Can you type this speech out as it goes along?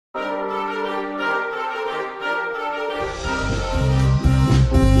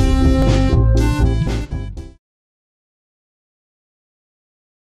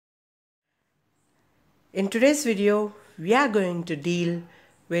In today's video, we are going to deal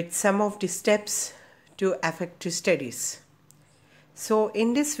with some of the steps to effective studies. So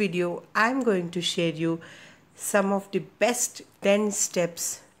in this video, I'm going to share you some of the best 10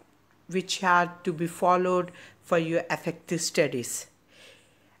 steps which are to be followed for your effective studies.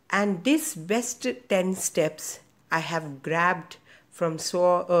 And these best 10 steps I have grabbed from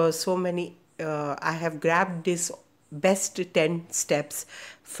I have grabbed this best 10 steps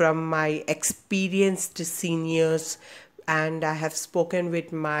from my experienced seniors, and I have spoken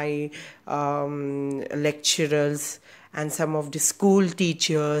with my lecturers and some of the school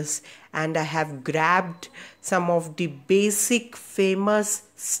teachers, and I have grabbed some of the basic famous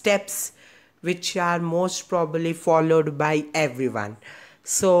steps which are most probably followed by everyone.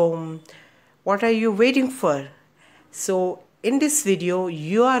 So what are you waiting for? So in this video,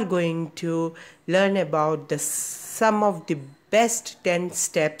 you are going to learn about some of the best 10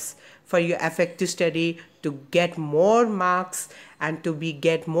 steps for your effective study to get more marks and to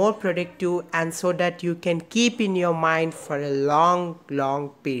get more productive, and so that you can keep in your mind for a long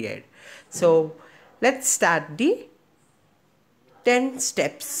period. So let's start the 10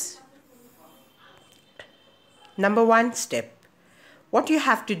 steps. Number 1 step. What you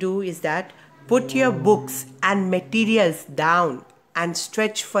have to do is that put your books and materials down and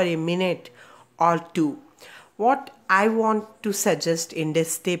stretch for a minute or two. What I want to suggest in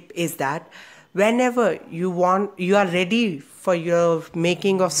this tip is that whenever you are ready for your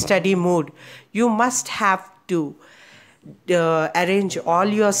making of study mood, you must have to arrange all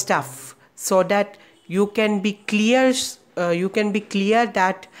your stuff so that you can be clear.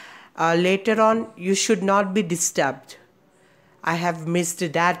 That later on you should not be disturbed. I have missed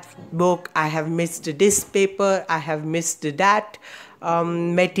that book, I have missed this paper, I have missed that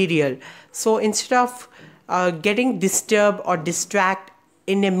material. So instead of getting disturbed or distracted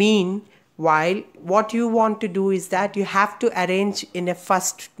in a meanwhile, what you want to do is that you have to arrange in a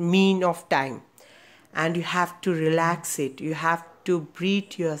first mean of time, and you have to relax it, you have to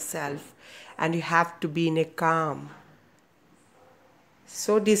breathe yourself, and you have to be in a calm.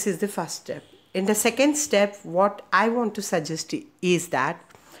 So this is the first step. In the second step, what I want to suggest is that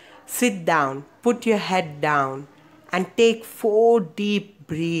sit down, put your head down, and take 4 deep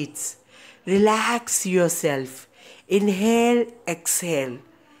breaths. Relax yourself. Inhale, exhale.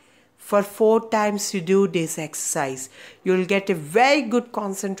 For 4 times you do this exercise, you'll get a very good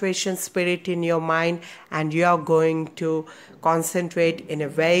concentration spirit in your mind, and you are going to concentrate in a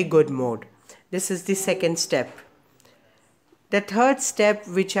very good mode. This is the second step. The third step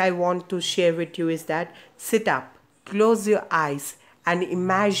which I want to share with you is that sit up, close your eyes, and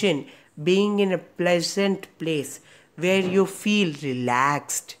imagine being in a pleasant place where you feel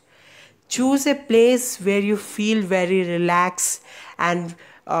relaxed. Choose a place where you feel very relaxed, and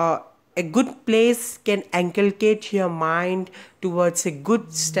a good place can inculcate your mind towards a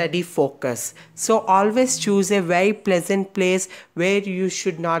good study focus. So always choose a very pleasant place where you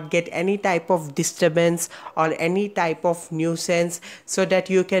should not get any type of disturbance or any type of nuisance, so that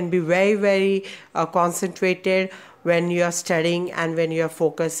you can be very concentrated when you are studying and when you are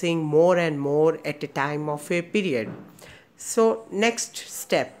focusing more and more at a time of a period. So next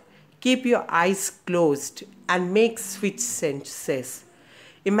step, keep your eyes closed and make switch sentences.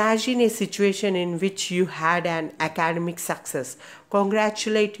 Imagine a situation in which you had an academic success.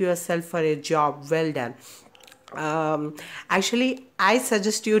 Congratulate yourself for a job well done. Actually, I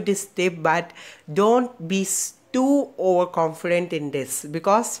suggest you this tip, but don't be too overconfident in this,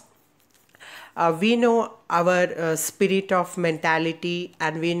 because we know our spirit of mentality,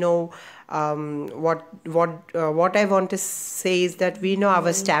 and we know what I want to say is that we know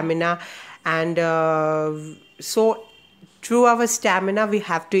our stamina, and so through our stamina we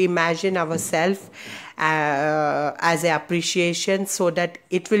have to imagine ourselves as an appreciation, so that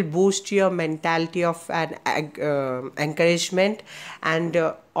it will boost your mentality of an encouragement. And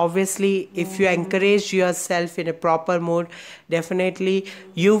obviously, if you encourage yourself in a proper mood, definitely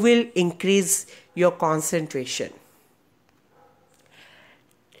you will increase your concentration.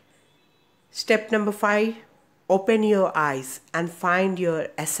 Step number 5, open your eyes and find your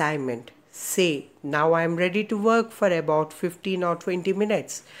assignment. Say, now I am ready to work for about 15 or 20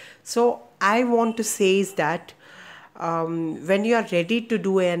 minutes. So I want to say is that when you are ready to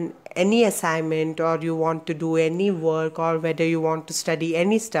do any assignment, or you want to do any work, or whether you want to study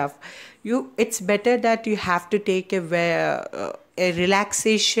any stuff, it's better that you have to take a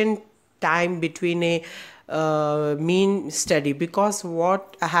relaxation time between mean study, because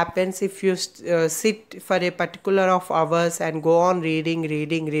what happens if you sit for a particular of hours and go on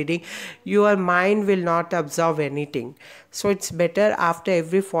reading, your mind will not absorb anything. So it's better after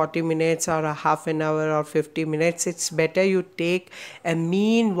every 40 minutes or a half an hour or 50 minutes, it's better you take a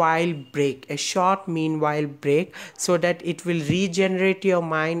meanwhile break, a short meanwhile break, so that it will regenerate your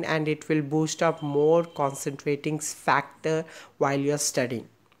mind and it will boost up more concentrating factor while you're studying.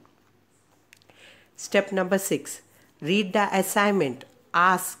 Step number 6. Read the assignment.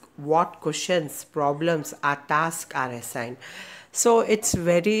 Ask what questions, problems or tasks are assigned. So it's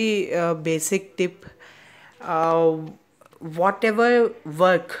very basic tip. Whatever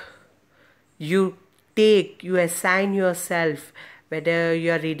work you take, you assign yourself, whether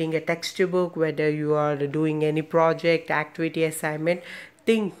you are reading a textbook, whether you are doing any project, activity, assignment,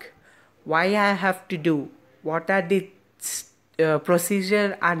 think why I have to do, what are the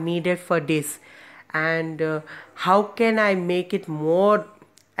procedure are needed for this, and how can I make it more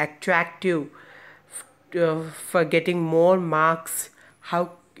attractive for getting more marks,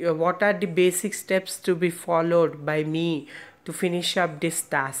 how what are the basic steps to be followed by me to finish up this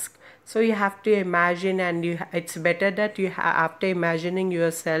task. So you have to imagine, and it's better that you after imagining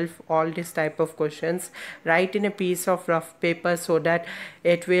yourself all this type of questions, write in a piece of rough paper so that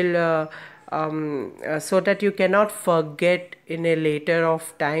it will so that you cannot forget in a later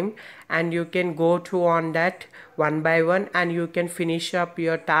of time, and you can go through on that one by one and you can finish up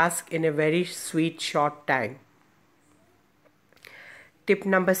your task in a very sweet short time. Tip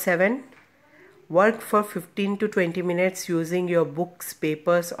number 7. Work for 15 to 20 minutes using your books,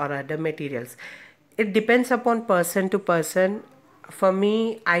 papers or other materials. It depends upon person to person. For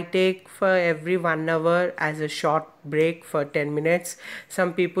me, I take for every 1 hour as a short break for 10 minutes.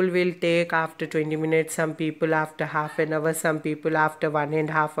 Some people will take after 20 minutes, some people after half an hour, some people after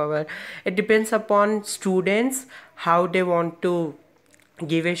 1.5 hours. It depends upon students how they want to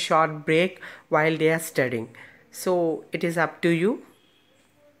give a short break while they are studying. So it is up to you.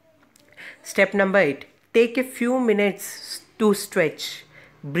 Step number 8. Take a few minutes to stretch.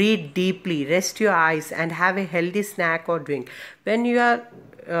 Breathe deeply, rest your eyes and have a healthy snack or drink. When you are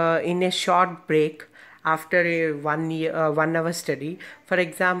in a short break after a 1 hour study, for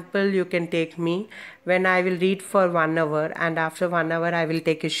example, you can take me when I will read for 1 hour, and after 1 hour I will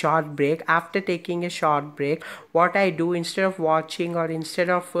take a short break. After taking a short break, what I do, instead of watching or instead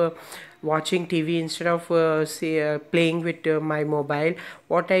of watching TV, instead of playing with my mobile,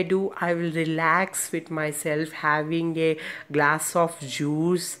 what I do, I will relax with myself having a glass of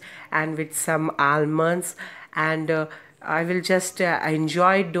juice and with some almonds, and I will just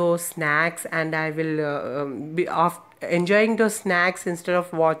enjoy those snacks, and I will be off enjoying those snacks instead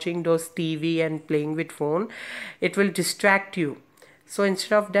of watching those TV and playing with phone. It will distract you. So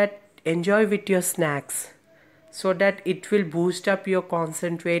instead of that, enjoy with your snacks, so that it will boost up your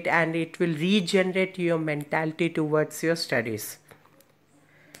concentrate and it will regenerate your mentality towards your studies.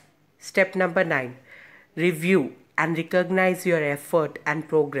 Step number 9. Review and recognize your effort and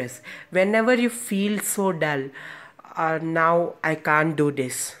progress. Whenever you feel so dull, now I can't do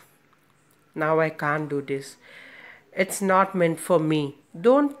this, now I can't do this, it's not meant for me,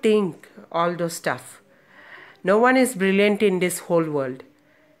 don't think all those stuff. No one is brilliant in this whole world.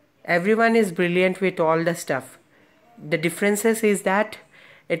 Everyone is brilliant with all the stuff. The differences is that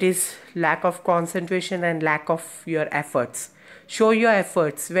it is lack of concentration and lack of your efforts. Show your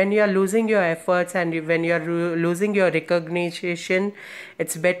efforts. When you are losing your efforts and when you are losing your recognition,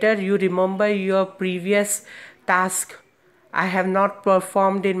 it's better you remember your previous task. I have not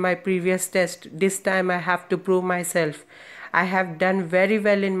performed in my previous test. This time I have to prove myself. I have done very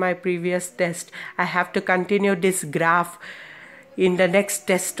well in my previous test. I have to continue this graph in the next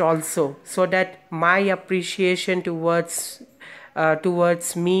test also, so that my appreciation towards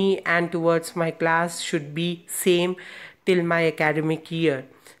me and towards my class should be same till my academic year.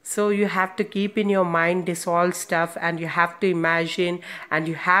 So you have to keep in your mind this all stuff, and you have to imagine, and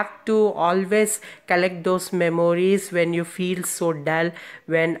you have to always collect those memories when you feel so dull,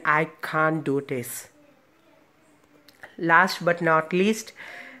 when I can't do this. Last but not least,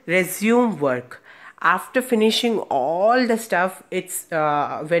 resume work. After finishing all the stuff, it's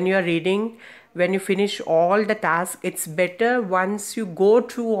when you are reading, when you finish all the tasks, it's better once you go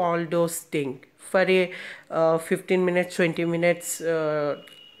through all those things for a 15 minutes, 20 minutes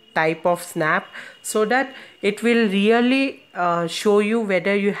type of snap, so that it will really show you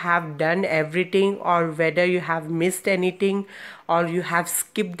whether you have done everything or whether you have missed anything or you have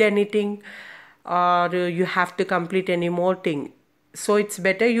skipped anything or you have to complete any more thing. So it's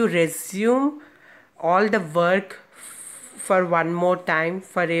better you resume all the work for one more time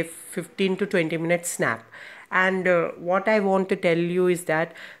for a 15 to 20 minute snap. And what I want to tell you is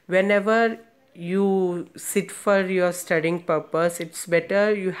that whenever you sit for your studying purpose, it's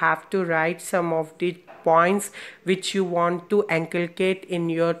better you have to write some of the points which you want to inculcate in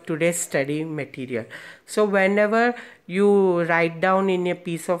your today's study material. So whenever you write down in a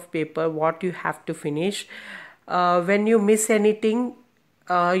piece of paper what you have to finish, when you miss anything,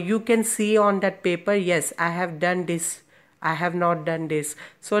 you can see on that paper, yes, I have done this, I have not done this,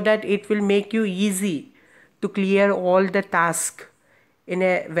 so that it will make you easy to clear all the tasks in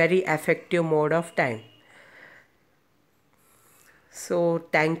a very effective mode of time. So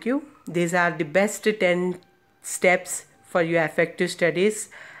thank you. These are the best 10 steps for your effective studies.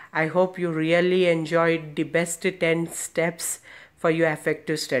 I hope you really enjoyed the best 10 steps for your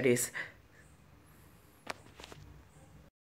effective studies.